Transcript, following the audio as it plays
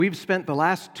We've spent the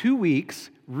last 2 weeks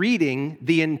reading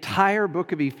the entire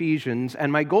book of Ephesians,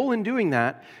 and my goal in doing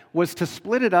that was to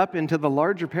split it up into the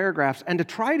larger paragraphs and to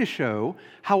try to show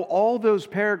how all those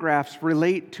paragraphs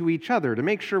relate to each other, to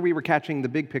make sure we were catching the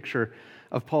big picture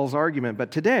of Paul's argument. But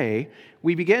today,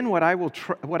 we begin what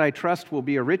I trust will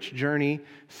be a rich journey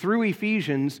through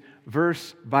Ephesians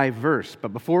verse by verse.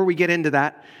 But before we get into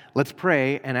that, let's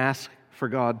pray and ask for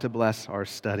God to bless our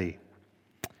study.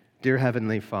 Dear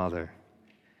Heavenly Father,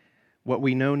 what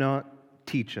we know not,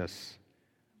 teach us.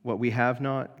 What we have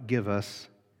not, give us.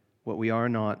 What we are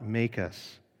not, make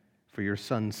us. For your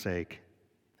Son's sake.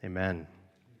 Amen.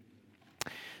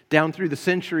 Down through the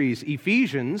centuries,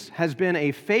 Ephesians has been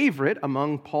a favorite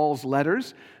among Paul's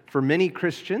letters for many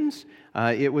Christians.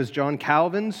 It was John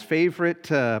Calvin's favorite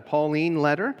Pauline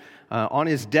letter. On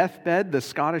his deathbed, the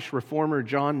Scottish reformer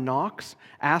John Knox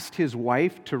asked his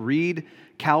wife to read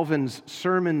Calvin's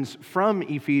sermons from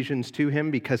Ephesians to him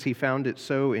because he found it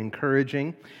so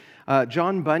encouraging.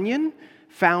 John Bunyan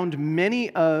found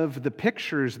many of the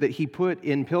pictures that he put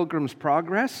in Pilgrim's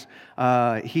Progress.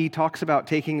 He talks about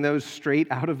taking those straight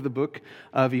out of the book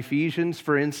of Ephesians.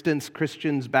 For instance,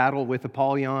 Christians' battle with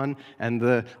Apollyon and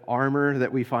the armor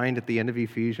that we find at the end of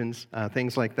Ephesians,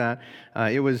 things like that.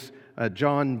 It was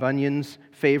John Bunyan's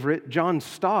favorite. John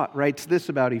Stott writes this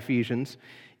about Ephesians: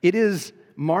 "It is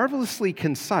marvelously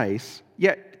concise,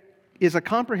 yet is a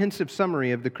comprehensive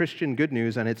summary of the Christian good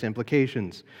news and its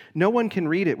implications. No one can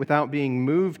read it without being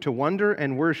moved to wonder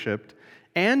and worshiped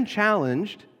and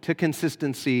challenged to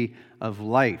consistency of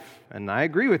life." And I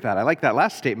agree with that. I like that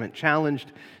last statement,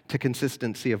 challenged to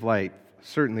consistency of life.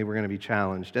 Certainly we're going to be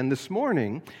challenged. And this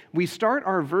morning, we start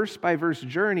our verse-by-verse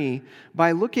journey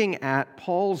by looking at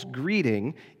Paul's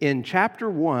greeting in chapter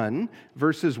 1,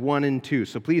 verses 1 and 2.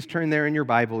 So please turn there in your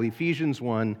Bible, Ephesians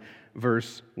 1,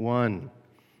 verse 1.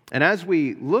 And as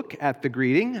we look at the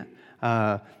greeting,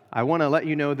 I want to let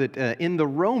you know that in the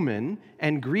Roman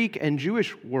and Greek and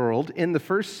Jewish world in the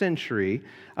first century,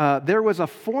 there was a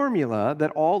formula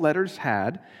that all letters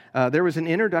had. There was an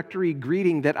introductory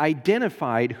greeting that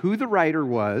identified who the writer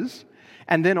was,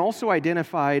 and then also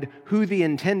identified who the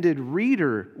intended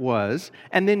reader was,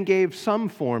 and then gave some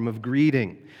form of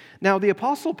greeting. Now, the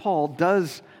Apostle Paul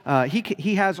does,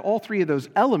 he has all three of those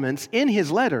elements in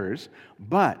his letters,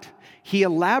 but he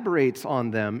elaborates on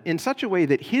them in such a way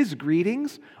that his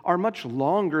greetings are much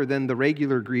longer than the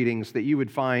regular greetings that you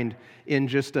would find in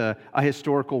just a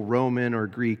historical Roman or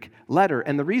Greek letter.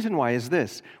 And the reason why is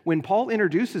this: when Paul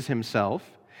introduces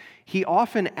himself, he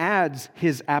often adds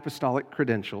his apostolic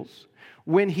credentials.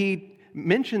 When he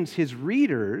mentions his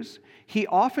readers, he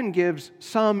often gives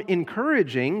some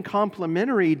encouraging,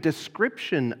 complimentary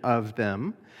description of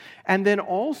them. And then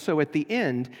also at the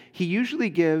end, he usually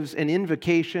gives an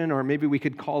invocation, or maybe we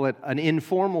could call it an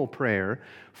informal prayer,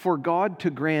 for God to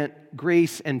grant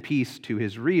grace and peace to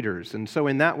his readers. And so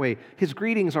in that way, his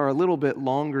greetings are a little bit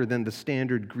longer than the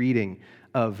standard greeting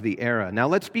of the era. Now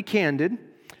let's be candid.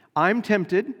 I'm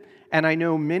tempted, and I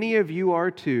know many of you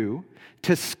are too,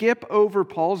 to skip over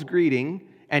Paul's greeting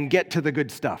and get to the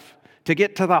good stuff, to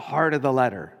get to the heart of the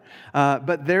letter.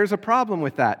 But there's a problem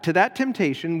with that. To that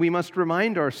temptation, we must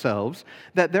remind ourselves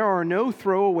that there are no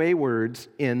throwaway words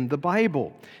in the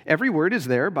Bible. Every word is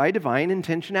there by divine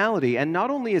intentionality. And not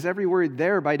only is every word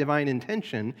there by divine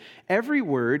intention, every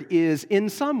word is in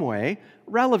some way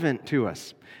relevant to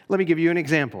us. Let me give you an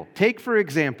example. Take, for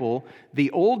example,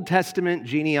 the Old Testament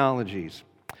genealogies.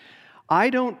 I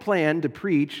don't plan to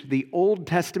preach the Old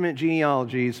Testament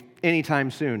genealogies anytime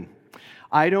soon.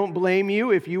 I don't blame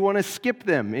you if you want to skip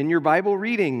them in your Bible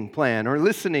reading plan or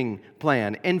listening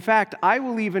plan. In fact, I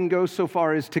will even go so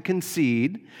far as to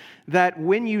concede that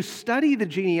when you study the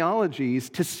genealogies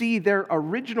to see their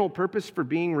original purpose for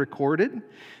being recorded,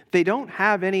 they don't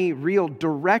have any real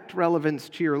direct relevance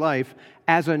to your life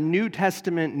as a New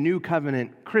Testament, New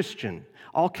Covenant Christian.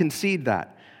 I'll concede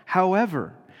that.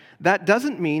 However, that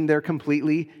doesn't mean they're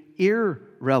completely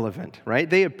irrelevant, right?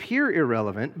 They appear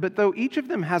irrelevant, but though each of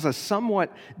them has a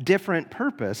somewhat different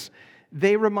purpose,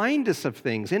 they remind us of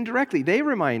things. Indirectly, they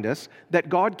remind us that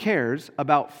God cares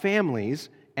about families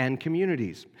and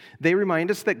communities. They remind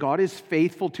us that God is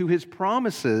faithful to his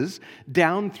promises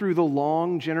down through the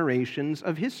long generations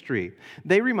of history.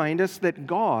 They remind us that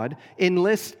God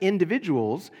enlists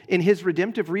individuals in his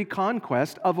redemptive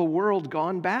reconquest of a world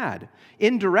gone bad.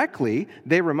 Indirectly,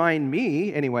 they remind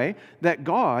me, anyway, that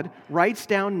God writes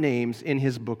down names in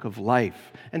his book of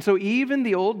life. And so even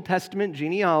the Old Testament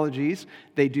genealogies,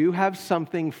 they do have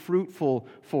something fruitful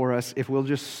for us if we'll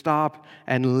just stop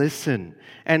and listen.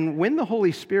 And when the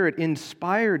Holy Spirit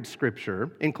inspired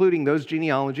Scripture, including those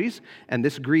genealogies and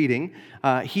this greeting,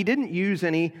 he didn't use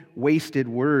any wasted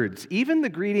words. Even the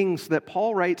greetings that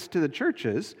Paul writes to the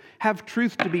churches have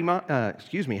truth to be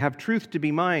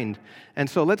mined. And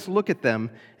so let's look at them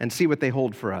and see what they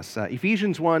hold for us.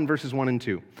 Ephesians 1, verses 1 and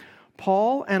 2.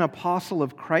 Paul, an apostle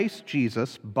of Christ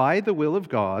Jesus, by the will of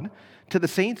God, to the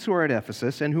saints who are at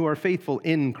Ephesus and who are faithful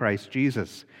in Christ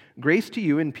Jesus. Grace to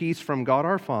you and peace from God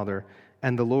our Father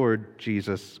and the Lord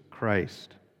Jesus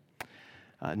Christ.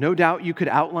 No doubt you could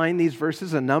outline these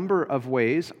verses a number of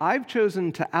ways. I've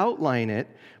chosen to outline it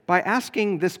by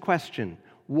asking this question: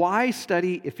 why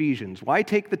study Ephesians? Why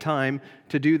take the time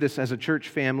to do this as a church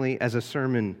family, as a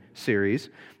sermon series?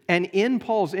 And in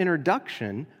Paul's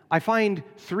introduction, I find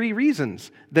three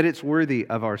reasons that it's worthy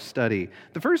of our study.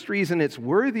 The first reason it's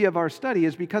worthy of our study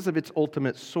is because of its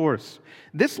ultimate source.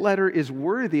 This letter is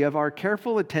worthy of our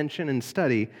careful attention and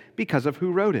study because of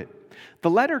who wrote it. The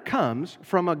letter comes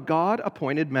from a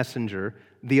God-appointed messenger,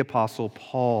 the Apostle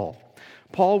Paul.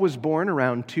 Paul was born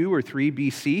around 2 or 3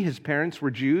 BC. His parents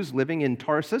were Jews living in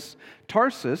Tarsus.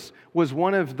 Tarsus was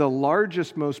one of the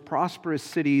largest, most prosperous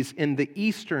cities in the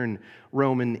Eastern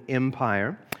Roman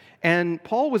Empire. And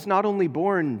Paul was not only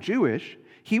born Jewish,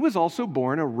 he was also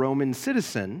born a Roman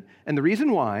citizen. And the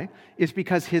reason why is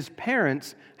because his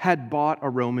parents had bought a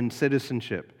Roman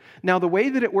citizenship. Now, the way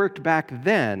that it worked back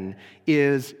then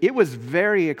is it was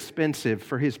very expensive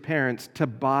for his parents to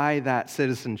buy that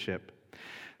citizenship.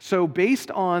 So based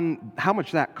on how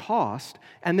much that cost,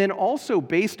 and then also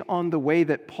based on the way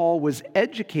that Paul was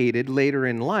educated later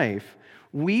in life,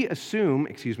 we assume,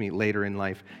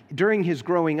 during his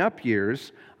growing up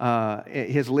years,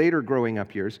 his later growing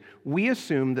up years, we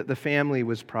assume that the family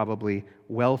was probably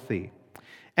wealthy.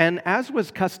 And as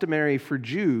was customary for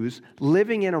Jews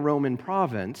living in a Roman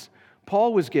province,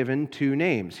 Paul was given 2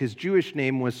 names. His Jewish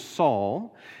name was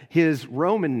Saul. His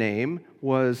Roman name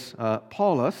was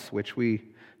Paulus, which we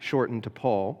shortened to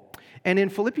Paul. And in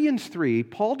Philippians 3,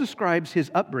 Paul describes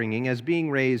his upbringing as being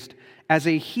raised as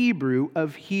a Hebrew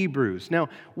of Hebrews. Now,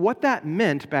 what that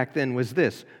meant back then was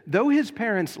this: though his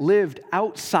parents lived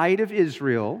outside of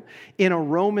Israel in a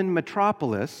Roman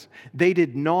metropolis, they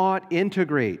did not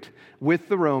integrate with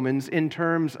the Romans in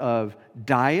terms of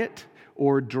diet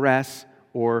or dress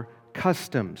or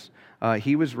customs.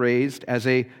 He was raised as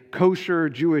a kosher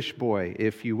Jewish boy,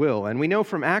 if you will. And we know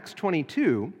from Acts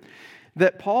 22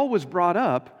 that Paul was brought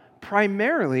up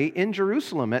primarily in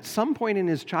Jerusalem. At some point in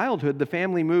his childhood, the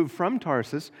family moved from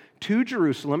Tarsus to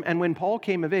Jerusalem, and when Paul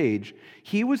came of age,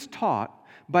 he was taught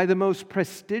by the most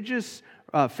prestigious,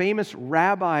 famous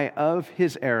rabbi of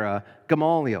his era,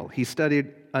 Gamaliel. He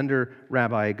studied under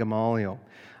Rabbi Gamaliel.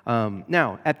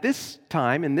 Now, at this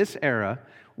time, in this era,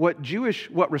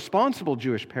 what responsible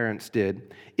Jewish parents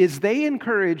did is they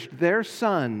encouraged their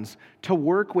sons to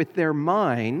work with their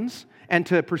minds and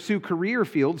to pursue career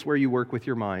fields where you work with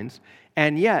your minds,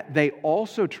 and yet they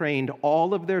also trained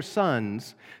all of their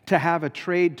sons to have a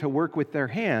trade to work with their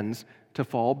hands to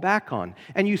fall back on.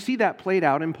 And you see that played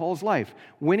out in Paul's life.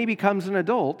 When he becomes an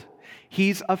adult,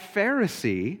 he's a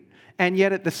Pharisee, and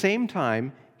yet at the same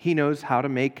time, he knows how to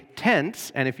make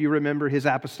tents. And if you remember his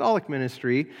apostolic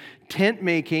ministry, tent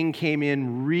making came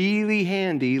in really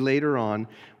handy later on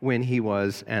when he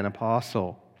was an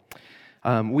apostle.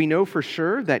 We know for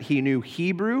sure that he knew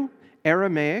Hebrew,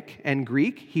 Aramaic, and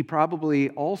Greek. He probably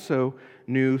also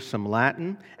knew some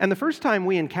Latin. And the first time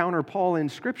we encounter Paul in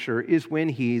Scripture is when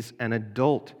he's an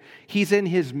adult. He's in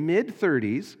his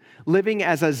mid-30s, living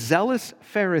as a zealous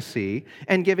Pharisee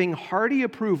and giving hearty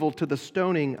approval to the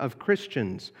stoning of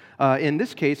Christians. In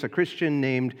this case, a Christian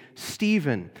named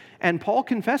Stephen. And Paul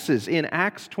confesses in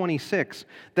Acts 26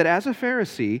 that as a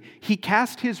Pharisee, he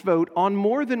cast his vote on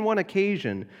more than one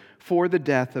occasion for the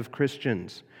death of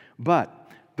Christians. But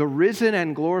the risen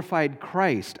and glorified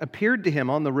Christ appeared to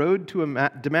him on the road to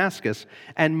Damascus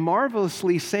and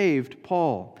marvelously saved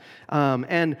Paul.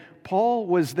 And Paul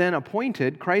was then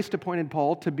Christ appointed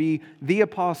Paul to be the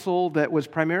apostle that was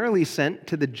primarily sent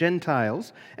to the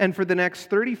Gentiles. And for the next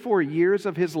 34 years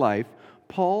of his life,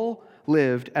 Paul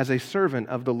lived as a servant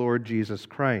of the Lord Jesus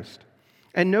Christ.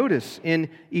 And notice in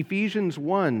Ephesians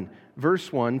 1,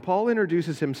 verse 1, Paul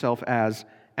introduces himself as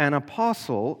an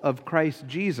apostle of Christ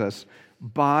Jesus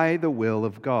by the will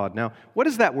of God. Now, what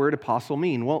does that word apostle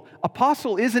mean? Well,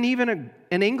 apostle isn't even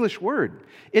an English word.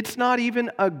 It's not even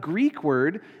a Greek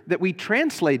word that we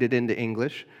translated into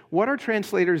English. What our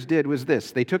translators did was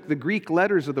this. They took the Greek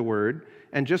letters of the word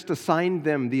and just assigned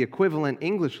them the equivalent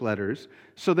English letters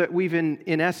so that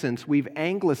in essence, we've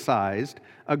anglicized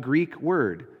a Greek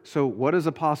word. So what does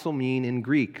apostle mean in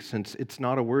Greek, since it's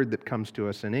not a word that comes to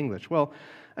us in English? Well,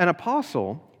 An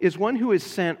apostle is one who is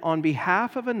sent on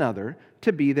behalf of another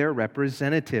to be their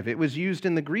representative. It was used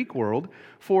in the Greek world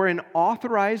for an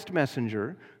authorized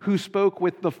messenger who spoke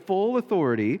with the full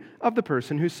authority of the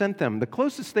person who sent them. The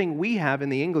closest thing we have in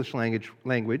the English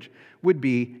language would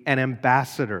be an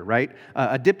ambassador, right?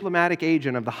 A diplomatic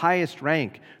agent of the highest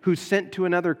rank who's sent to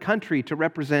another country to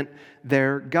represent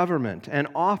their government. An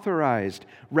authorized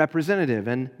representative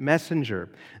and messenger.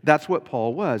 That's what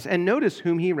Paul was. And notice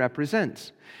whom he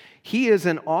represents. He is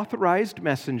an authorized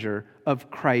messenger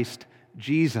of Christ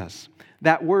Jesus.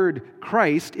 That word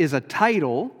Christ is a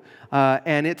title,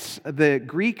 and it's the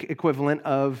Greek equivalent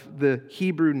of the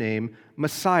Hebrew name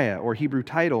Messiah, or Hebrew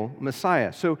title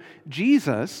Messiah. So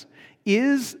Jesus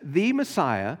is the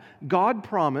Messiah God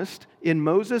promised in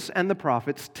Moses and the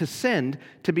prophets to send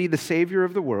to be the Savior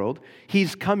of the world.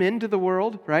 He's come into the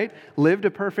world, right? Lived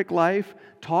a perfect life,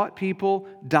 taught people,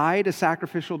 died a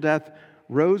sacrificial death,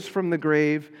 rose from the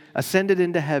grave, ascended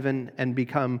into heaven, and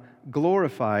become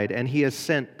glorified. And he has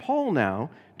sent Paul now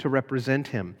to represent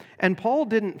him. And Paul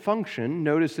didn't function,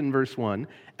 notice in verse 1,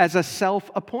 as a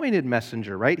self-appointed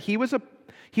messenger, right? He was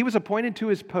appointed to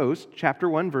his post, chapter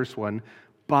 1, verse 1,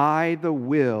 by the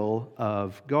will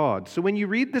of God. So when you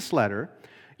read this letter,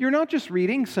 you're not just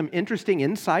reading some interesting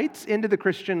insights into the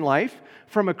Christian life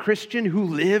from a Christian who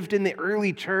lived in the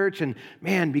early church, and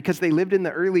man, because they lived in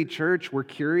the early church, we're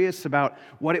curious about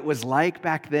what it was like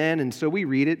back then, and so we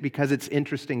read it because it's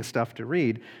interesting stuff to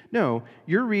read. No,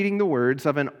 you're reading the words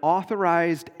of an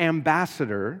authorized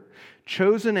ambassador,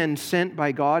 chosen and sent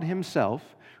by God himself,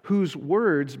 whose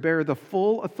words bear the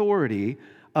full authority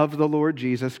of the Lord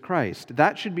Jesus Christ.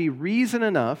 That should be reason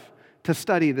enough to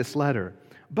study this letter.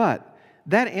 But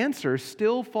that answer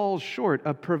still falls short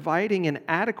of providing an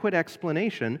adequate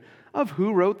explanation of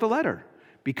who wrote the letter,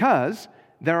 because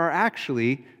there are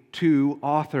actually two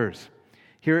authors.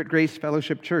 Here at Grace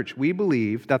Fellowship Church, we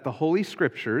believe that the Holy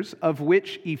Scriptures, of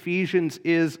which Ephesians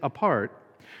is a part,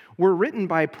 were written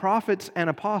by prophets and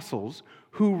apostles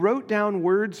who wrote down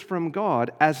words from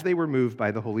God as they were moved by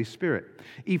the Holy Spirit.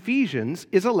 Ephesians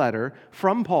is a letter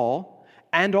from Paul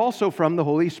and also from the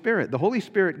Holy Spirit. The Holy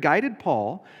Spirit guided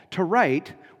Paul to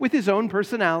write with his own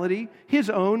personality, his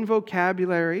own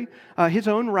vocabulary, his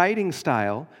own writing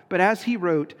style, but as he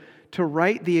wrote, to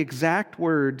write the exact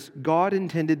words God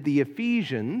intended the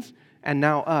Ephesians, and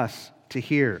now us, to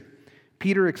hear.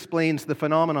 Peter explains the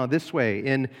phenomena this way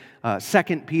in 2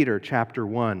 Peter chapter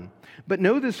 1. But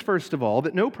know this first of all,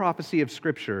 that no prophecy of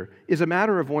Scripture is a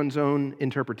matter of one's own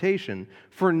interpretation,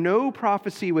 for no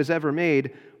prophecy was ever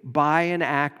made by an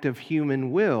act of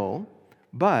human will,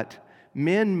 but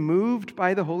men moved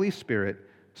by the Holy Spirit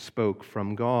spoke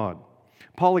from God.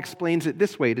 Paul explains it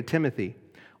this way to Timothy.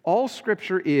 All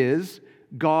Scripture is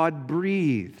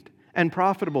God-breathed and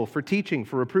profitable for teaching,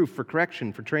 for reproof, for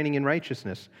correction, for training in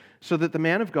righteousness, so that the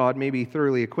man of God may be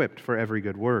thoroughly equipped for every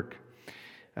good work.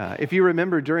 If you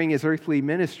remember during his earthly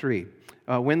ministry,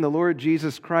 when the Lord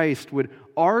Jesus Christ would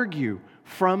argue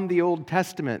from the Old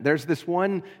Testament, there's this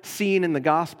one scene in the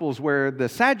Gospels where the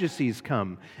Sadducees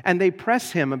come and they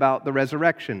press him about the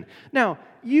resurrection. Now,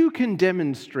 you can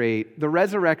demonstrate the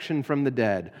resurrection from the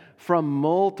dead from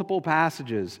multiple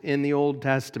passages in the Old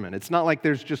Testament. It's not like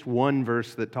there's just one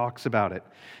verse that talks about it.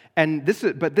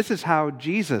 But this is how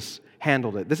Jesus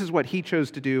handled it. This is what he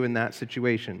chose to do in that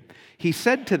situation. He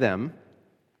said to them,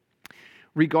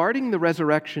 regarding the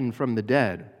resurrection from the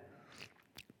dead,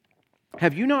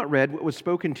 have you not read what was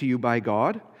spoken to you by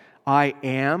God? I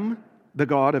am the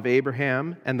God of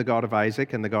Abraham and the God of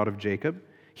Isaac and the God of Jacob.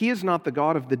 He is not the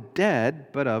God of the dead,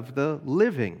 but of the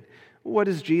living. What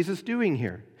is Jesus doing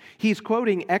here? He's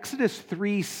quoting Exodus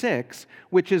 3:6,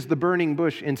 which is the burning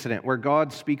bush incident where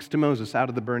God speaks to Moses out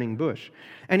of the burning bush.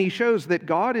 And he shows that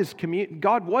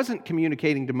God wasn't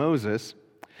communicating to Moses,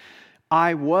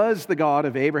 I was the God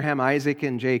of Abraham, Isaac,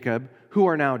 and Jacob, who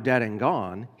are now dead and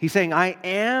gone. He's saying, I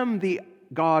am the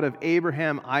God of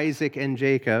Abraham, Isaac, and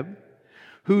Jacob,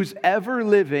 whose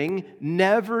ever-living,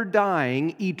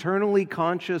 never-dying, eternally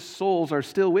conscious souls are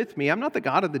still with me. I'm not the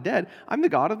God of the dead. I'm the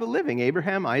God of the living.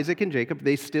 Abraham, Isaac, and Jacob,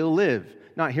 they still live.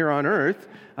 Not here on earth,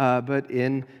 but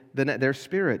in their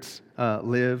spirits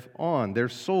live on. Their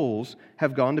souls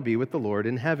have gone to be with the Lord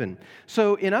in heaven.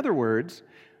 So, in other words,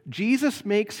 Jesus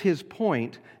makes his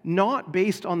point not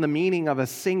based on the meaning of a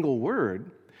single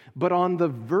word, but on the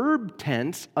verb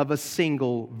tense of a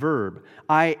single verb.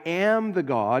 I am the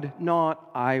God,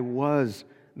 not I was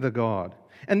the God.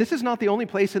 And this is not the only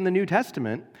place in the New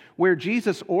Testament where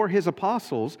Jesus or his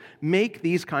apostles make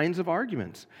these kinds of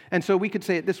arguments. And so we could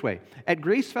say it this way. At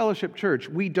Grace Fellowship Church,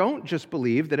 we don't just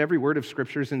believe that every word of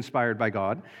Scripture is inspired by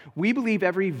God. We believe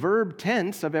every verb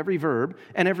tense of every verb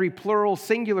and every plural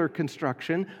singular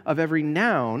construction of every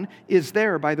noun is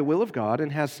there by the will of God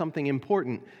and has something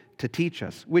important to teach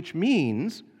us, which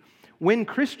means when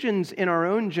Christians in our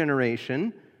own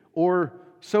generation, or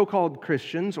so-called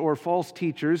Christians or false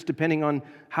teachers, depending on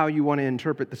how you want to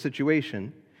interpret the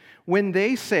situation, when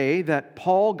they say that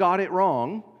Paul got it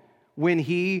wrong when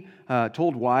he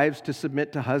told wives to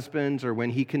submit to husbands or when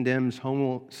he condemns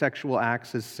homosexual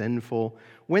acts as sinful,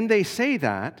 when they say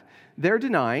that, they're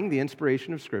denying the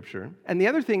inspiration of Scripture. And the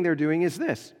other thing they're doing is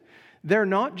this. They're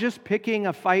not just picking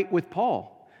a fight with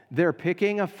Paul. They're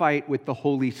picking a fight with the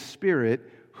Holy Spirit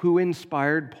who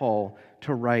inspired Paul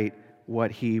to write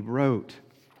what he wrote.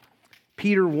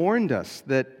 Peter warned us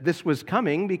that this was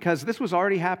coming because this was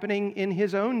already happening in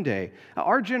his own day.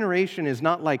 Our generation is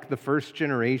not like the first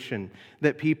generation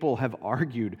that people have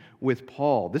argued with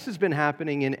Paul. This has been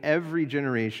happening in every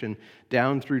generation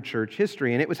down through church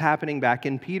history, and it was happening back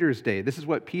in Peter's day. This is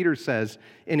what Peter says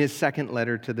in his second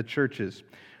letter to the churches.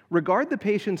 Regard the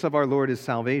patience of our Lord as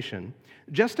salvation,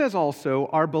 just as also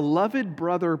our beloved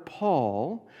brother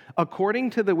Paul, according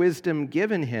to the wisdom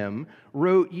given him,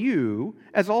 wrote you,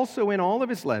 as also in all of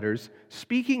his letters,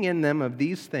 speaking in them of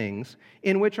these things,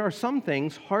 in which are some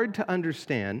things hard to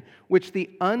understand, which the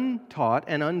untaught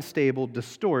and unstable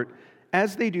distort,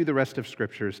 as they do the rest of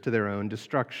Scriptures to their own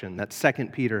destruction. That's 2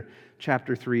 Peter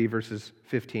chapter 3, verses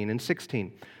 15 and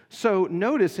 16. So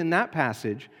notice in that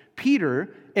passage,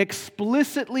 Peter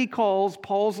explicitly calls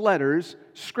Paul's letters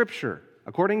Scripture.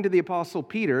 According to the Apostle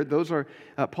Peter,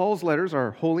 Paul's letters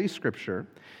are Holy Scripture.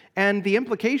 And the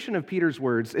implication of Peter's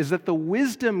words is that the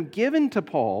wisdom given to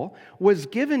Paul was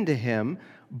given to him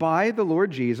by the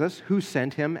Lord Jesus, who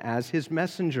sent him as his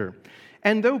messenger.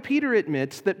 And though Peter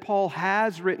admits that Paul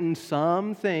has written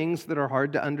some things that are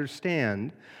hard to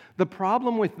understand, the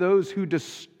problem with those who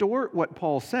distort what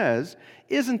Paul says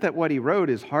isn't that what he wrote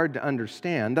is hard to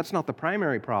understand. That's not the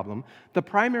primary problem. The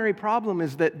primary problem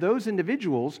is that those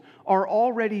individuals are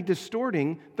already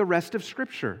distorting the rest of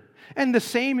Scripture. And the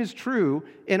same is true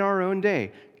in our own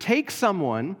day. Take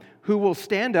someone who will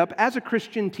stand up as a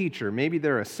Christian teacher, maybe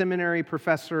they're a seminary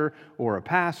professor or a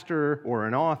pastor or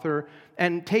an author,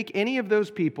 and take any of those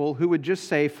people who would just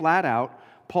say flat out,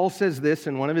 Paul says this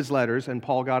in one of his letters and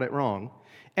Paul got it wrong.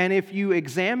 And if you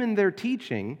examine their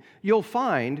teaching, you'll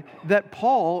find that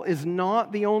Paul is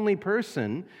not the only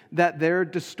person that they're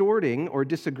distorting or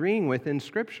disagreeing with in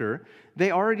Scripture.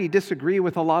 They already disagree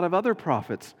with a lot of other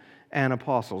prophets and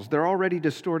apostles. They're already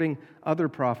distorting other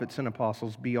prophets and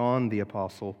apostles beyond the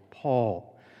Apostle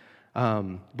Paul.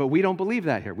 But we don't believe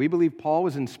that here. We believe Paul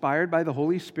was inspired by the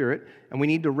Holy Spirit, and we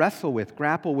need to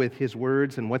grapple with his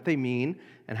words and what they mean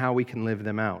and how we can live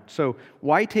them out. So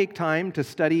why take time to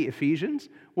study Ephesians?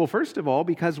 Well, first of all,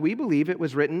 because we believe it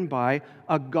was written by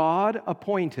a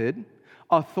God-appointed,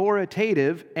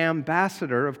 authoritative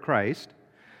ambassador of Christ,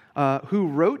 who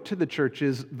wrote to the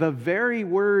churches the very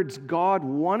words God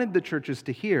wanted the churches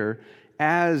to hear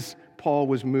as Paul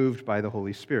was moved by the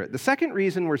Holy Spirit. The second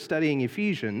reason we're studying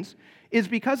Ephesians is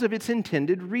because of its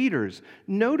intended readers.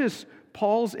 Notice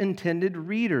Paul's intended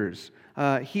readers.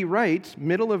 He writes,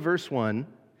 middle of verse 1,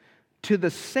 to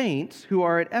the saints who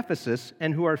are at Ephesus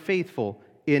and who are faithful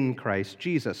in Christ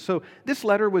Jesus. So this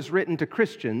letter was written to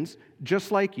Christians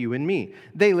just like you and me.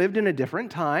 They lived in a different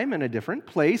time and a different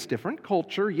place, different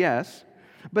culture, yes,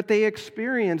 but they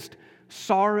experienced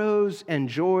sorrows and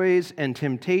joys and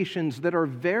temptations that are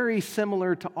very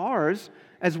similar to ours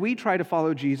as we try to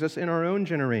follow Jesus in our own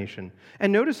generation.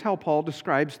 And notice how Paul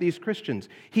describes these Christians.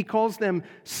 He calls them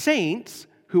saints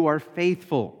who are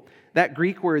faithful. That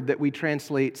Greek word that we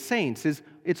translate saints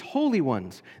it's holy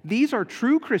ones. These are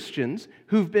true Christians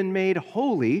who've been made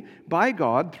holy by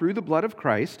God through the blood of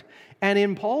Christ. And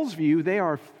in Paul's view, they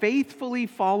are faithfully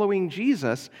following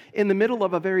Jesus in the middle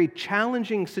of a very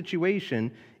challenging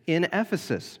situation in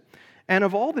Ephesus. And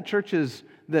of all the churches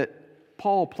that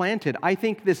Paul planted, I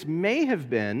think this may have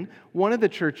been one of the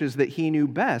churches that he knew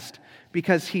best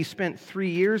because he spent 3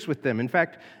 years with them. In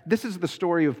fact, this is the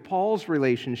story of Paul's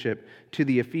relationship to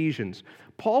the Ephesians.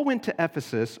 Paul went to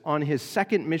Ephesus on his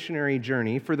second missionary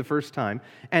journey for the first time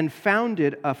and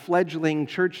founded a fledgling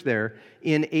church there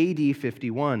in AD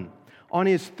 51. On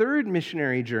his third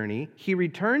missionary journey, he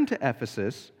returned to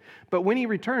Ephesus, but when he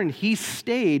returned, he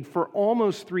stayed for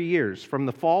almost 3 years, from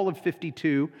the fall of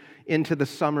 52 into the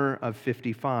summer of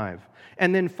 55.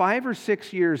 And then 5 or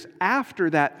 6 years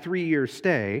after that 3-year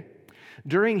stay,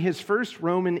 During his first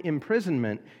Roman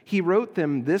imprisonment, he wrote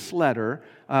them this letter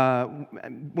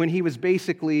when he was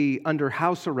basically under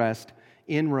house arrest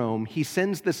in Rome. He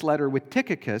sends this letter with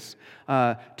Tychicus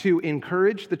to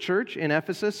encourage the church in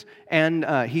Ephesus,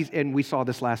 and we saw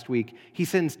this last week. He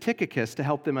sends Tychicus to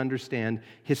help them understand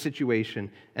his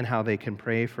situation and how they can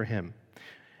pray for him.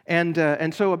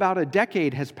 And so about a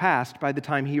decade has passed by the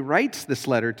time he writes this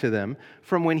letter to them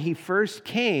from when he first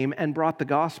came and brought the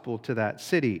gospel to that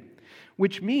city,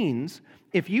 which means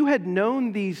if you had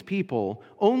known these people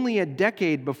only a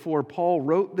decade before Paul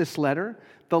wrote this letter,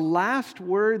 the last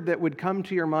word that would come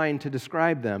to your mind to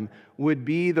describe them would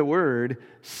be the word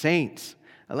saints.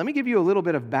 Now, let me give you a little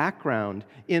bit of background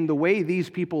in the way these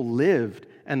people lived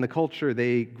and the culture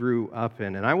they grew up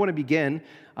in. And I want to begin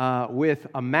with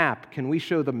a map. Can we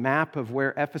show the map of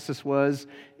where Ephesus was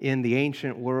in the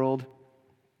ancient world?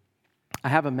 I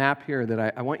have a map here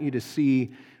that I want you to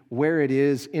see where it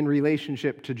is in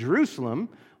relationship to Jerusalem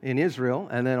in Israel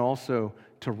and then also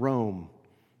to Rome.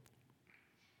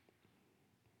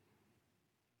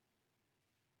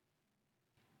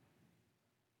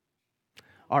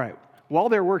 All right, while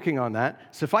they're working on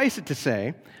that, suffice it to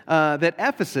say that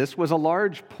Ephesus was a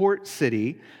large port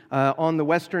city on the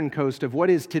western coast of what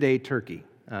is today Turkey.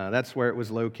 That's where it was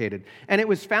located. And it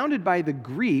was founded by the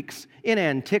Greeks in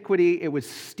antiquity. It was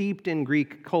steeped in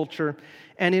Greek culture.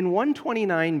 And in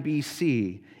 129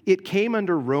 BC, it came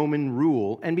under Roman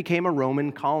rule and became a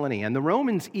Roman colony. And the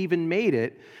Romans even made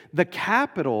it the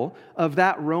capital of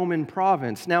that Roman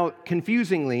province. Now,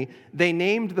 confusingly, they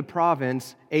named the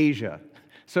province Asia.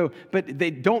 But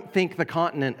they don't think the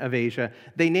continent of Asia.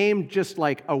 They named just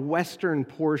like a western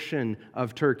portion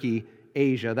of Turkey,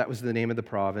 Asia. That was the name of the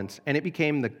province. And it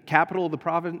became the capital of the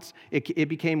province. It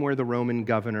became where the Roman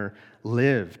governor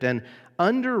lived. And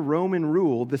under Roman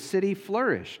rule, the city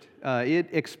flourished. It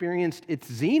experienced its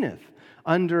zenith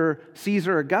under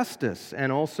Caesar Augustus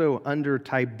and also under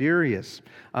Tiberius.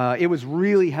 It was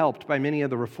really helped by many of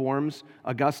the reforms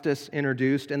Augustus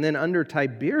introduced. And then under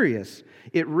Tiberius,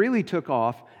 it really took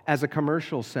off as a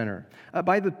commercial center.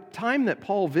 By the time that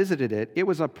Paul visited it, it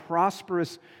was a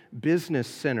prosperous business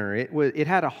center. It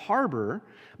had a harbor,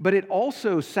 but it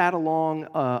also sat along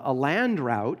a land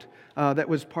route that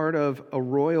was part of a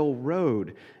royal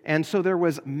road. And so there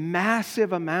was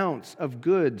massive amounts of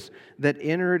goods that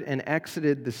entered and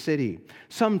exited the city.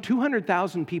 Some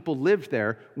 200,000 people lived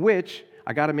there, which,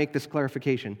 I got to make this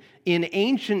clarification, in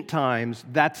ancient times,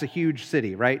 that's a huge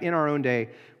city, right? In our own day,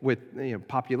 with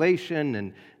population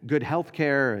and good health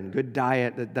care and good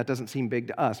diet, that doesn't seem big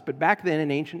to us. But back then, in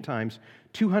ancient times,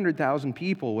 200,000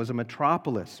 people was a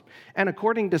metropolis. And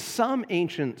according to some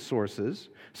ancient sources,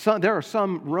 there are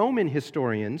some Roman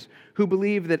historians who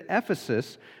believe that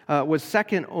Ephesus was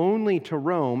second only to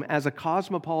Rome as a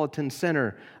cosmopolitan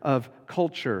center of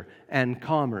culture and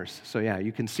commerce. So yeah,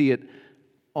 you can see it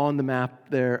on the map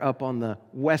there up on the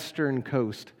western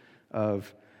coast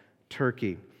of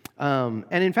Turkey. And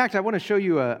in fact, I want to show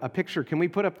you a picture. Can we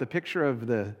put up the picture of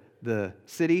the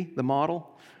city, the model?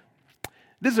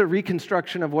 This is a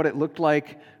reconstruction of what it looked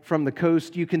like from the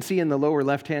coast. You can see in the lower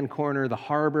left-hand corner the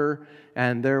harbor,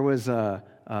 and there was a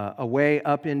way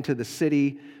up into the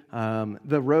city.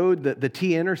 The road, the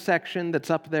T intersection that's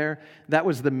up there, that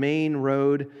was the main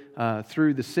road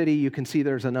through the city. You can see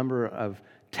there's a number of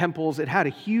temples. It had a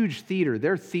huge theater.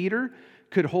 Their theater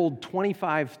could hold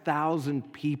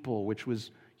 25,000 people, which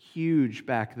was huge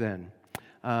back then.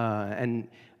 And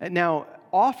now,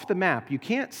 off the map, you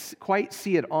can't quite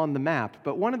see it on the map,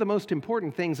 but one of the most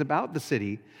important things about the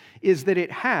city is that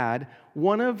it had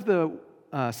one of the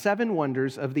 7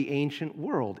 wonders of the ancient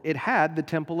world. It had the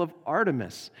Temple of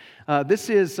Artemis. This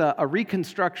is a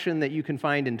reconstruction that you can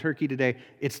find in Turkey today.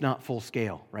 It's not full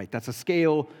scale, right? That's a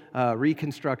scale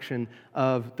reconstruction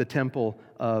of the Temple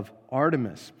of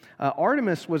Artemis.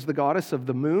 Artemis was the goddess of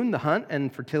the moon, the hunt,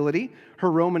 and fertility.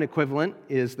 Her Roman equivalent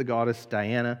is the goddess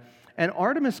Diana. And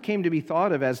Artemis came to be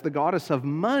thought of as the goddess of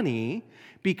money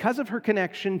because of her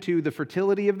connection to the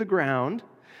fertility of the ground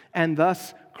and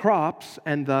thus crops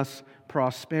and thus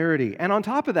prosperity. And on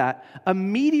top of that, a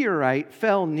meteorite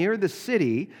fell near the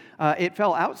city. It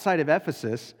fell outside of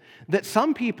Ephesus that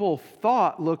some people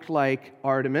thought looked like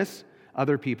Artemis.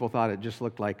 Other people thought it just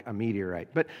looked like a meteorite.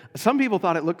 But some people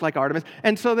thought it looked like Artemis.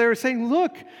 And so they were saying,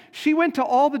 look, she went to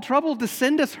all the trouble to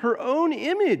send us her own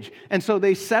image. And so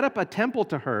they set up a temple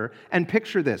to her. And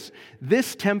picture this.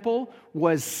 This temple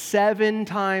was 7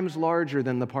 times larger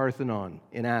than the Parthenon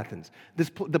in Athens.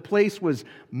 The place was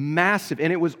massive,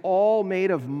 and it was all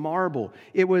made of marble.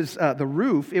 It was the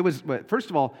roof. First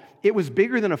of all, it was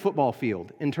bigger than a football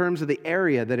field in terms of the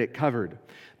area that it covered.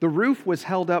 The roof was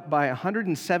held up by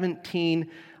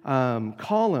 117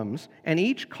 columns, and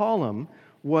each column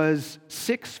was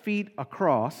 6 feet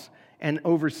across and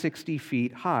over 60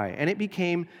 feet high. And it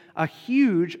became a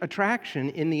huge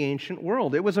attraction in the ancient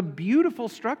world. It was a beautiful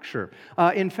structure.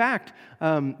 In fact,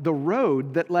 the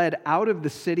road that led out of the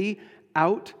city,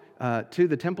 out to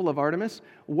the temple of Artemis,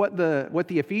 what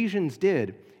the Ephesians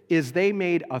did is they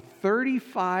made a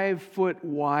 35-foot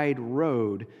wide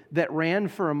road that ran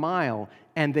for a mile,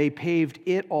 and they paved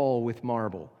it all with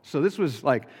marble. So this was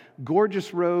like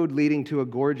gorgeous road leading to a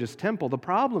gorgeous temple. The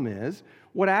problem is,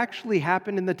 what actually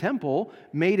happened in the temple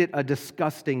made it a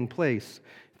disgusting place.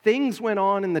 Things went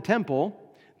on in the temple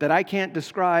that I can't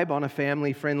describe on a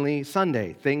family-friendly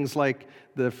Sunday. Things like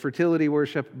the fertility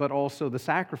worship, but also the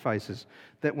sacrifices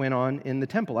that went on in the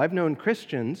temple. I've known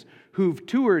Christians who've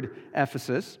toured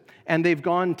Ephesus, and they've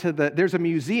gone to there's a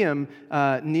museum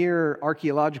near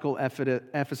archaeological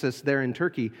Ephesus there in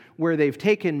Turkey, where they've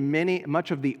taken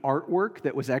much of the artwork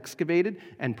that was excavated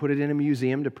and put it in a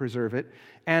museum to preserve it.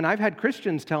 And I've had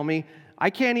Christians tell me,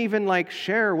 I can't even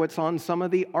share what's on some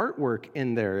of the artwork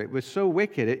in there. It was so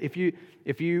wicked.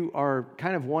 If you are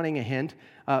kind of wanting a hint,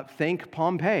 think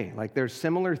Pompeii. There's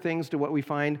similar things to what we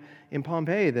find in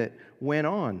Pompeii that went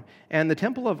on. And the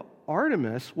Temple of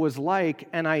Artemis was like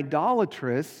an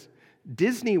idolatrous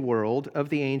Disney World of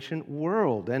the ancient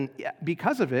world. And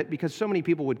because of it, because so many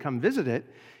people would come visit it,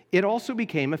 it also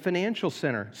became a financial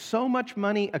center. So much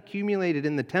money accumulated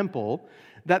in the temple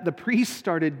that the priests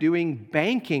started doing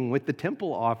banking with the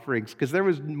temple offerings because there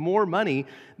was more money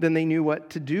than they knew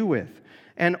what to do with.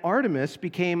 And Artemis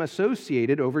became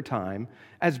associated over time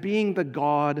as being the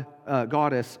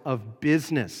goddess of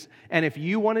business. And if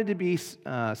you wanted to be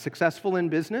successful in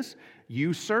business,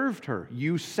 you served her,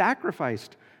 you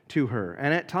sacrificed to her.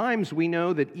 And at times we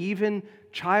know that even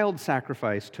child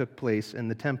sacrifice took place in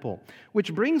the temple,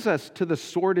 which brings us to the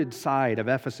sordid side of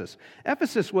Ephesus.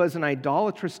 Ephesus was an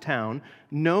idolatrous town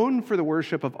known for the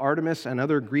worship of Artemis and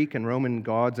other Greek and Roman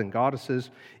gods and goddesses.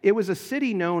 It was a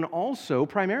city known also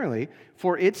primarily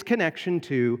for its connection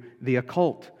to the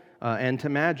occult and to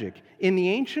magic. In the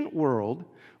ancient world,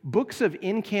 books of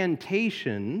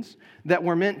incantations that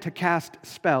were meant to cast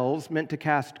spells, meant to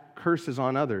cast curses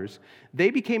on others,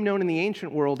 they became known in the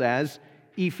ancient world as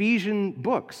Ephesian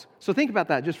books. So think about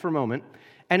that just for a moment.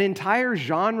 An entire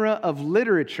genre of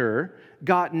literature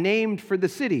got named for the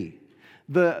city.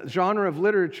 The genre of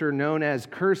literature known as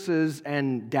curses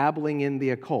and dabbling in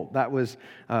the occult. That was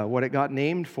what it got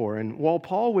named for. And while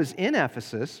Paul was in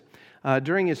Ephesus,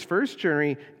 during his first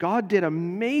journey, God did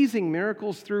amazing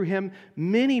miracles through him.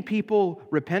 Many people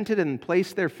repented and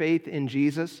placed their faith in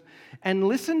Jesus. And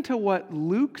listen to what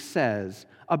Luke says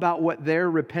about what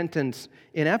their repentance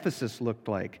in Ephesus looked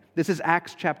like. This is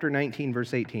Acts chapter 19,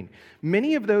 verse 18.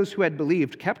 Many of those who had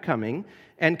believed kept coming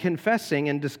and confessing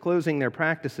and disclosing their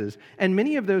practices. And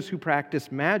many of those who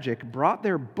practiced magic brought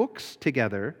their books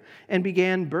together and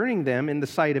began burning them in the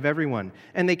sight of everyone.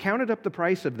 And they counted up the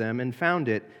price of them and found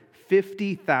it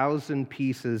 50,000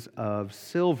 pieces of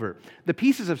silver. The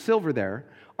pieces of silver there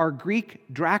are Greek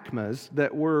drachmas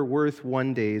that were worth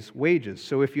 1 day's wages.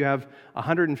 So if you have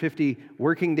 150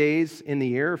 working days in the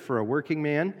year for a working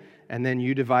man, and then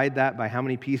you divide that by how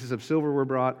many pieces of silver were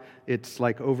brought, it's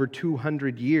like over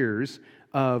 200 years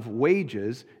of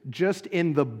wages just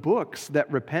in the books that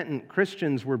repentant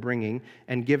Christians were bringing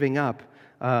and giving up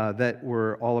that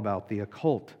were all about the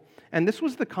occult. And this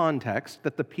was the context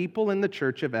that the people in the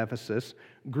church of Ephesus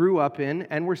grew up in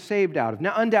and were saved out of.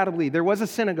 Now, undoubtedly, there was a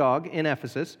synagogue in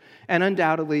Ephesus, and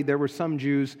undoubtedly, there were some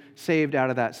Jews saved out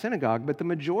of that synagogue, but the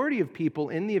majority of people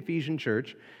in the Ephesian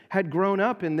church had grown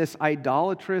up in this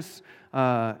idolatrous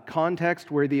context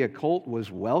where the occult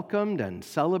was welcomed and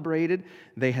celebrated.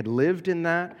 They had lived in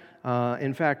that.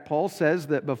 In fact, Paul says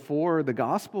that before the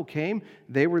gospel came,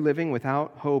 they were living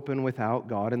without hope and without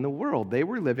God in the world. They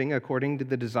were living according to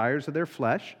the desires of their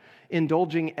flesh,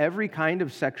 indulging every kind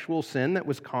of sexual sin that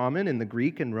was common in the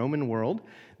Greek and Roman world.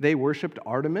 They worshiped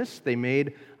Artemis. They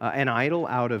made an idol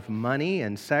out of money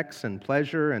and sex and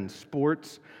pleasure and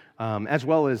sports, as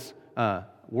well as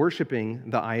worshiping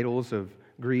the idols of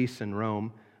Greece and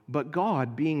Rome. But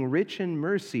God, being rich in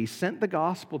mercy, sent the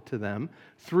gospel to them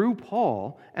through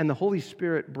Paul, and the Holy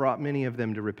Spirit brought many of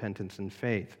them to repentance and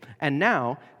faith. And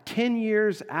now, 10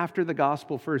 years after the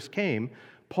gospel first came,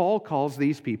 Paul calls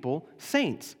these people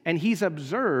saints, and he's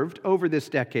observed over this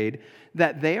decade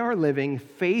that they are living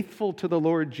faithful to the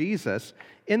Lord Jesus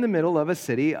in the middle of a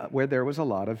city where there was a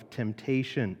lot of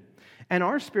temptation. And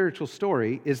our spiritual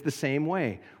story is the same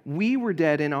way. We were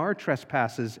dead in our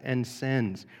trespasses and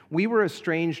sins. We were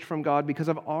estranged from God because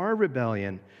of our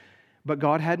rebellion. But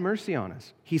God had mercy on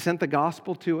us. He sent the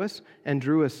gospel to us and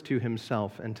drew us to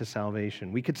himself and to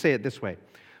salvation. We could say it this way.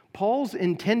 Paul's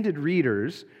intended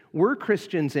readers were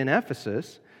Christians in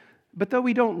Ephesus, but though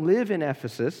we don't live in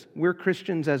Ephesus, we're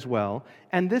Christians as well.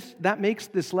 And that makes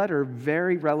this letter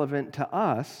very relevant to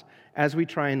us as we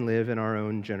try and live in our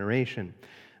own generation.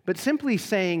 But simply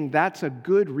saying that's a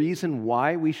good reason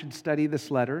why we should study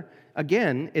this letter,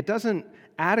 again, it doesn't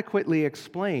adequately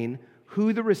explain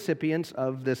who the recipients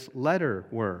of this letter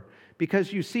were.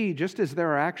 Because you see, just as there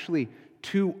are actually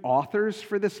two authors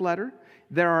for this letter,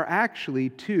 there are actually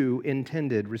two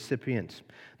intended recipients.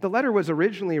 The letter was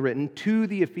originally written to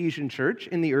the Ephesian church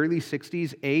in the early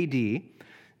 60s AD,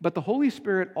 but the Holy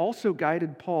Spirit also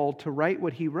guided Paul to write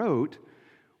what he wrote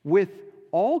with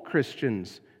all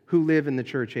Christians who live in the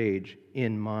church age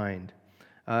in mind.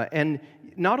 And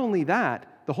not only that,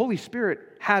 the Holy Spirit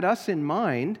had us in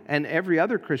mind and every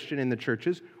other Christian in the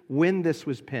churches when this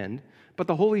was penned, but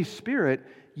the Holy Spirit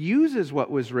uses what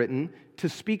was written to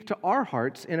speak to our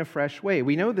hearts in a fresh way.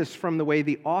 We know this from the way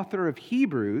the author of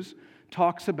Hebrews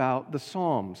talks about the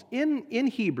Psalms. In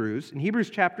Hebrews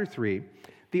chapter 3,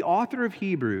 the author of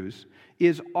Hebrews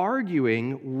is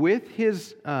arguing with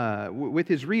his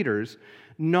readers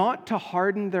not to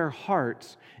harden their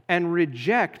hearts and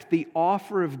reject the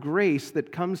offer of grace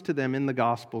that comes to them in the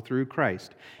gospel through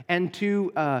Christ. And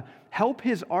to help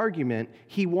his argument,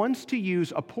 he wants to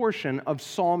use a portion of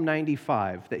Psalm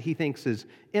 95 that he thinks is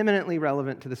eminently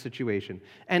relevant to the situation.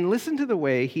 And listen to the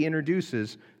way he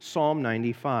introduces Psalm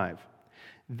 95.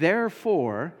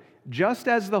 Therefore, just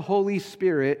as the Holy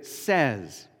Spirit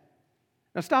says.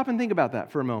 Now stop and think about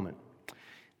that for a moment.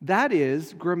 That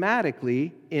is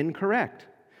grammatically incorrect.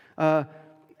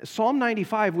 Psalm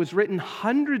 95 was written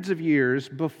hundreds of years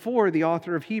before the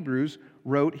author of Hebrews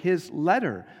wrote his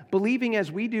letter. Believing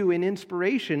as we do in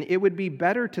inspiration, it would be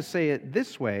better to say it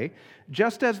this way,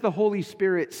 just as the Holy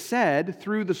Spirit said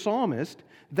through the psalmist,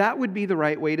 that would be the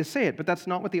right way to say it. But that's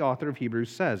not what the author of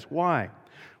Hebrews says. Why?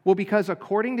 Well, because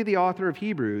according to the author of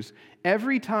Hebrews,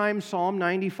 every time Psalm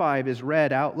 95 is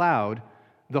read out loud,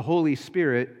 the Holy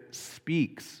Spirit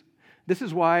speaks. This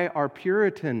is why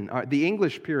the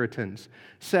English Puritans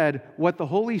said what the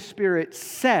Holy Spirit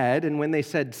said, and when they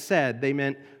said, they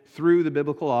meant through the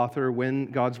biblical author when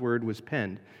God's word was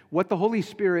penned. What the Holy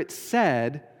Spirit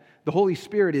said, the Holy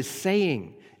Spirit is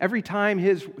saying. Every time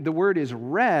the word is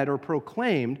read or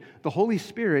proclaimed, the Holy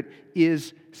Spirit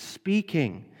is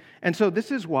speaking. And so this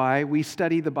is why we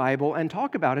study the Bible and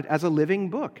talk about it as a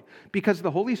living book, because the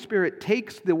Holy Spirit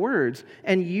takes the words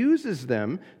and uses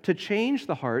them to change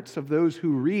the hearts of those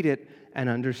who read it and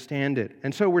understand it.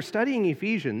 And so we're studying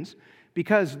Ephesians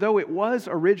because though it was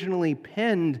originally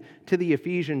penned to the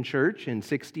Ephesian church in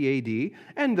 60 AD,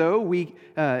 and though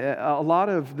a lot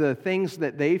of the things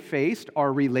that they faced are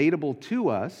relatable to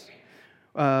us,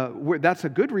 that's a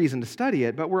good reason to study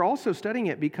it, but we're also studying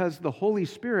it because the Holy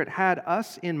Spirit had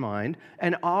us in mind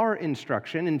and our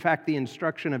instruction, in fact, the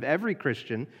instruction of every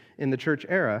Christian in the church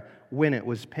era when it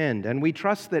was penned. And we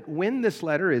trust that when this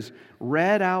letter is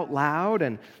read out loud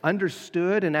and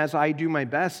understood, and as I do my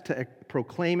best to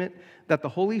proclaim it, that the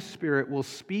Holy Spirit will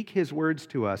speak his words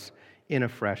to us in a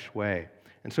fresh way.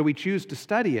 And so we choose to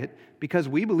study it because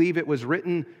we believe it was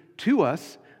written to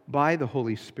us by the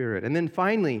Holy Spirit. And then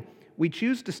finally, we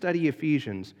choose to study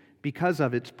Ephesians because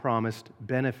of its promised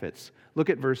benefits. Look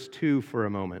at verse 2 for a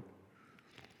moment.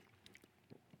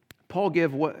 Paul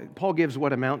gives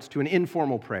what amounts to an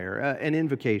informal prayer, an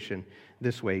invocation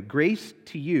this way. Grace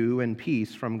to you and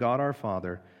peace from God our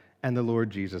Father and the Lord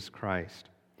Jesus Christ.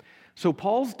 So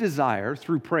Paul's desire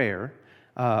through prayer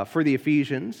for the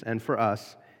Ephesians and for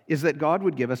us is that God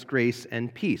would give us grace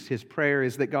and peace. His prayer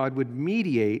is that God would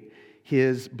mediate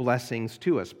his blessings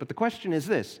to us. But the question is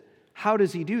this: how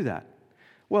does he do that?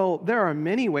 Well, there are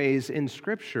many ways in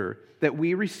Scripture that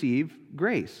we receive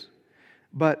grace.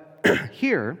 But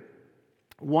here,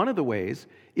 one of the ways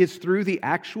is through the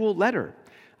actual letter.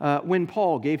 When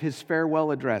Paul gave his farewell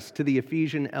address to the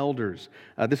Ephesian elders,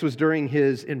 this was during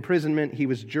his imprisonment. He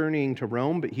was journeying to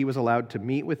Rome, but he was allowed to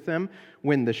meet with them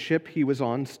when the ship he was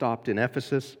on stopped in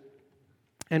Ephesus.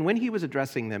 And when he was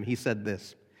addressing them, he said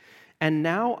this, "And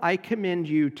now I commend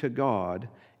you to God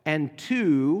and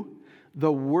to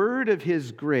the word of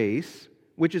his grace,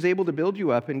 which is able to build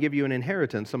you up and give you an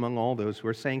inheritance among all those who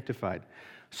are sanctified."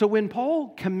 So when Paul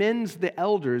commends the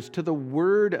elders to the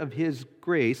word of his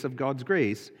grace, of God's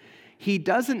grace, he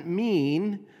doesn't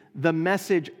mean the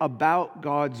message about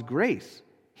God's grace.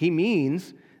 He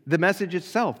means the message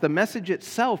itself. The message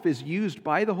itself is used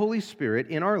by the Holy Spirit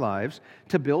in our lives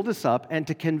to build us up and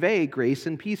to convey grace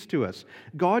and peace to us.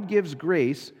 God gives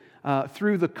grace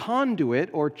through the conduit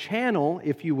or channel,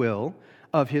 if you will,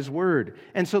 of His Word.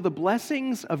 And so the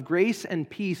blessings of grace and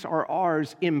peace are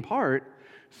ours in part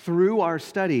through our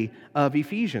study of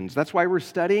Ephesians. That's why we're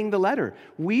studying the letter.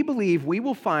 We believe we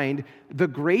will find the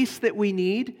grace that we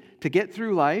need to get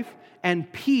through life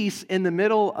and peace in the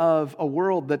middle of a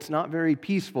world that's not very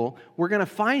peaceful. We're going to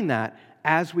find that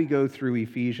as we go through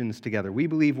Ephesians together. We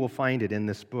believe we'll find it in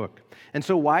this book. And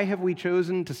so why have we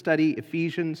chosen to study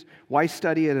Ephesians? Why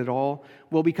study it at all?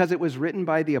 Well, because it was written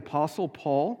by the Apostle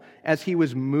Paul as he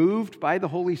was moved by the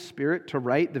Holy Spirit to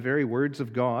write the very words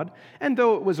of God. And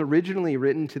though it was originally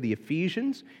written to the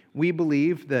Ephesians, we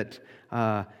believe that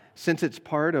since it's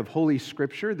part of Holy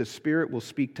Scripture, the Spirit will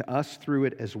speak to us through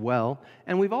it as well.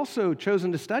 And we've also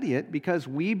chosen to study it because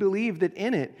we believe that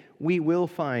in it we will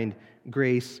find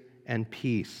grace and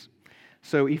peace.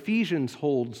 So Ephesians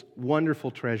holds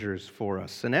wonderful treasures for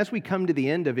us. And as we come to the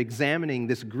end of examining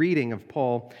this greeting of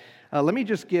Paul, let me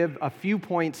just give a few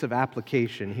points of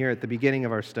application here at the beginning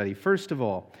of our study. First of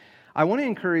all, I want to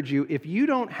encourage you, if you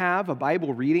don't have a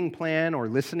Bible reading plan or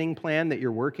listening plan that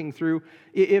you're working through,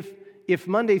 if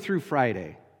Monday through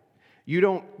Friday you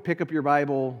don't pick up your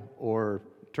Bible or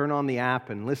turn on the app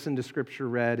and listen to Scripture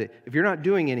read, if you're not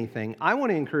doing anything, I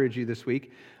want to encourage you this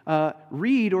week,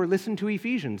 read or listen to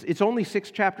Ephesians. It's only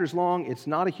 6 chapters long. It's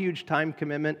not a huge time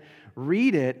commitment.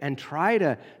 Read it and try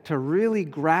to really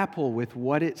grapple with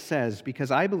what it says,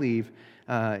 because I believe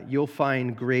you'll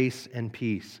find grace and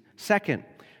peace. Second,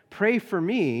 pray for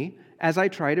me as I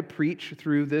try to preach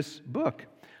through this book.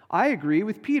 I agree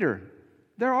with Peter.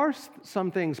 There are some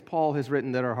things Paul has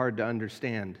written that are hard to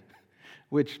understand,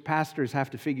 which pastors have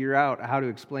to figure out how to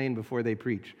explain before they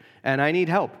preach. And I need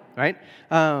help, right?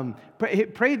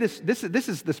 Pray this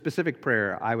is the specific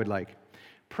prayer I would like.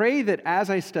 Pray that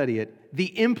as I study it, the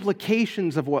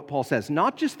implications of what Paul says,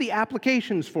 not just the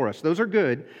applications for us, those are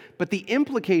good, but the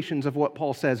implications of what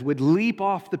Paul says would leap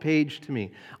off the page to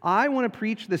me. I want to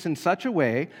preach this in such a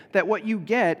way that what you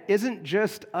get isn't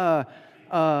just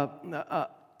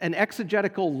an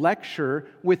exegetical lecture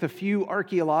with a few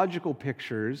archaeological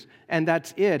pictures, and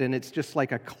that's it, and it's just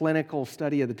like a clinical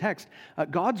study of the text.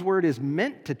 God's Word is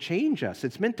meant to change us.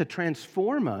 It's meant to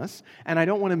transform us, and I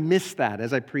don't want to miss that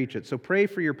as I preach it. So pray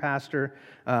for your pastor.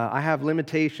 I have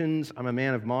limitations. I'm a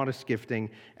man of modest gifting,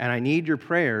 and I need your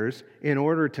prayers in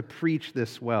order to preach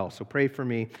this well. So pray for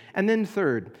me. And then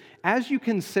third, as you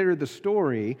consider the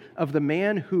story of the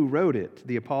man who wrote it,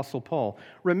 the Apostle Paul,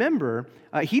 remember,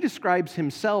 he describes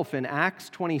himself in Acts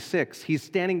 26. He's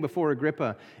standing before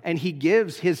Agrippa, and he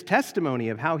gives his testimony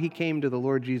of how he came to the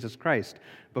Lord Jesus Christ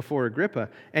before Agrippa.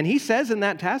 And he says in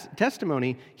that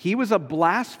testimony, he was a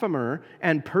blasphemer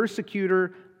and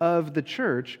persecutor of the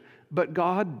church, but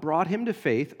God brought him to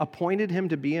faith, appointed him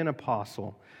to be an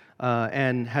apostle,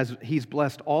 and he's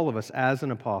blessed all of us as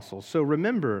an apostle. So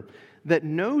remember that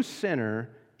no sinner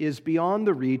is beyond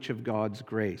the reach of God's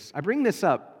grace. I bring this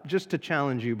up just to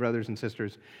challenge you, brothers and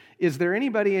sisters. Is there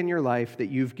anybody in your life that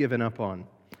you've given up on?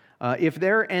 If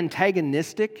they're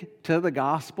antagonistic to the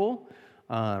gospel,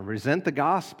 resent the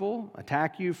gospel,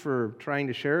 attack you for trying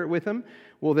to share it with them,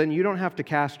 well, then you don't have to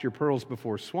cast your pearls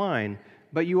before swine,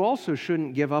 but you also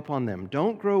shouldn't give up on them.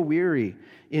 Don't grow weary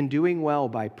in doing well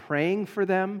by praying for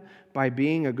them, by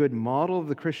being a good model of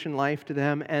the Christian life to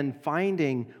them, and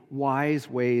finding wise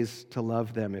ways to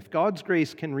love them. If God's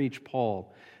grace can reach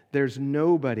Paul, there's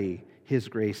nobody His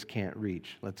grace can't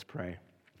reach. Let's pray.